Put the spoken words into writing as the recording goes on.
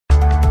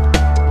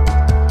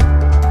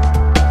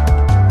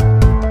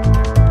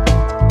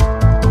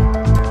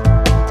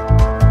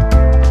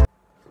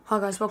Hi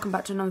guys, welcome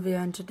back to another video,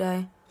 and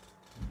today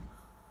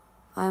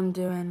I'm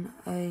doing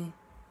a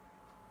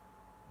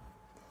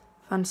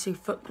fantasy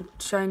football,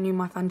 showing you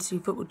my fantasy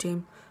football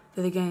team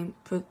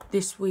for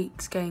this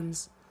week's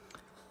games.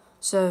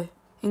 So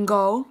in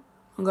goal,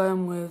 I'm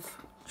going with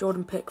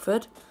Jordan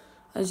Pickford,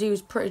 as he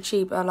was pretty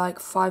cheap at like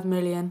 5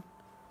 million.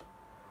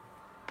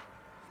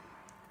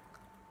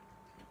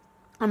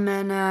 And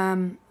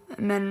then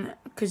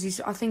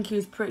because I think he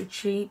was pretty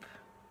cheap.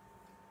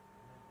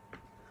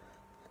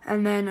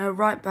 And then a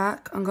right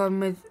back, I'm going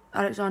with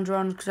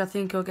Alexander-Arnold because I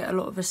think he'll get a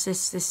lot of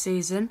assists this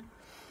season.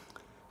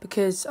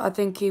 Because I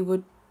think he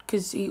would,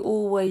 because he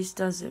always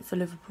does it for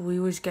Liverpool. He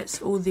always gets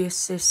all the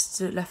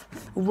assists at left.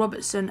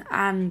 Robertson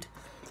and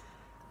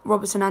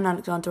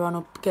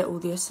Alexander-Arnold get all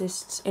the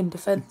assists in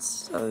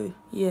defence. So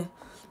yeah,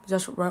 because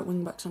that's what right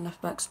wing backs and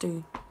left backs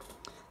do.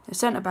 The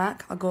centre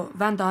back, I got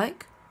Van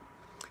Dijk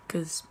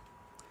because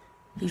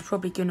he's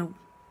probably gonna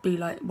be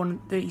like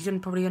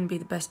probably gonna be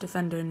the best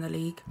defender in the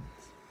league.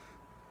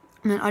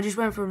 And then I just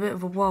went for a bit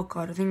of a wild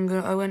card. I think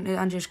I went to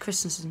Andreas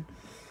Christensen.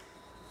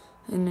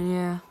 And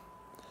yeah,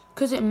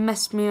 because it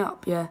messed me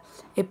up, yeah,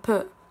 it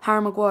put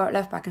Harry Maguire at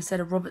left back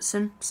instead of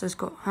Robertson. So it's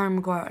got Harry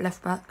Maguire at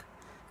left back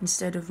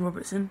instead of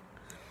Robertson.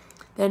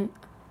 Then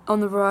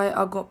on the right,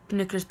 I got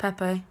Nicolas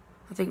Pepe.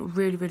 I think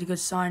really, really good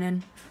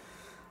signing.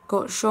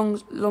 Got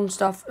Sean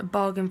Longstaff, a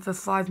bargain for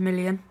 5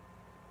 million.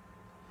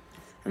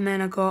 And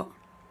then I got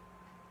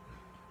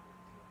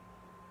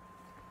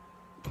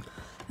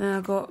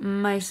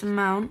Mason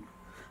Mount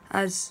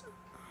as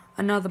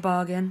another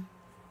bargain.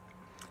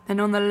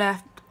 Then on the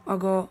left, I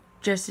got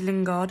Jesse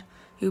Lingard,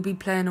 who'll be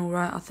playing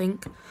alright, I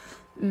think,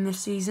 in this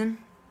season.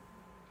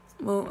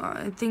 Well,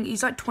 I think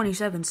he's like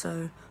 27,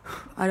 so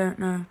I don't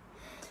know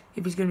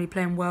if he's going to be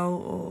playing well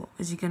or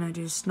is he going to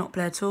just not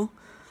play at all.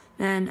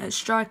 Then at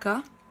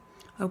striker,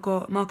 I've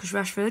got Marcus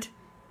Rashford,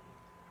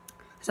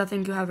 because I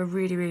think he'll have a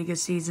really, really good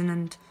season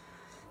and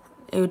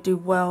it would do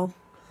well.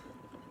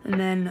 And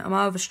then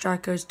my other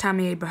striker is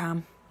Tammy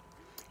Abraham.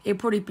 He'll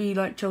probably be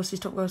like Chelsea's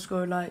top goal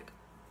scorer. Like,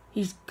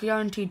 he's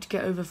guaranteed to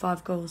get over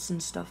 5 goals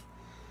and stuff.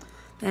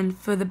 Then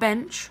for the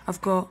bench,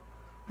 I've got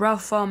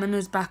Ralph Farman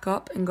as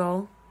backup in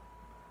goal.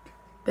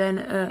 Then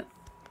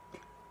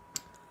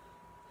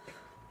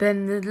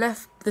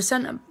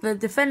the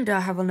defender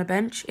I have on the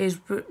bench is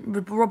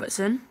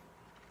Robertson.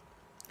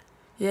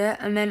 Yeah,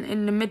 and then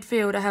in the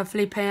midfield I have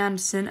Felipe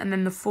Anderson, and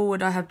then the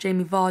forward I have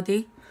Jamie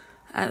Vardy.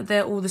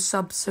 They're all the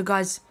subs. So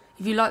guys,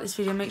 if you like this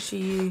video, make sure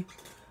you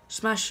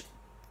smash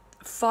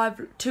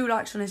 2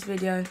 likes on this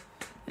video,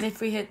 and if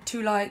we hit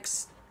 2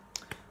 likes,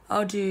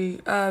 I'll do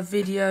a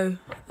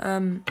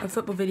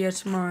football video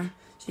tomorrow.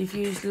 So if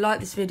you like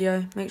this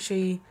video, make sure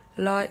you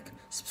like,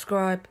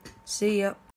 subscribe. See ya.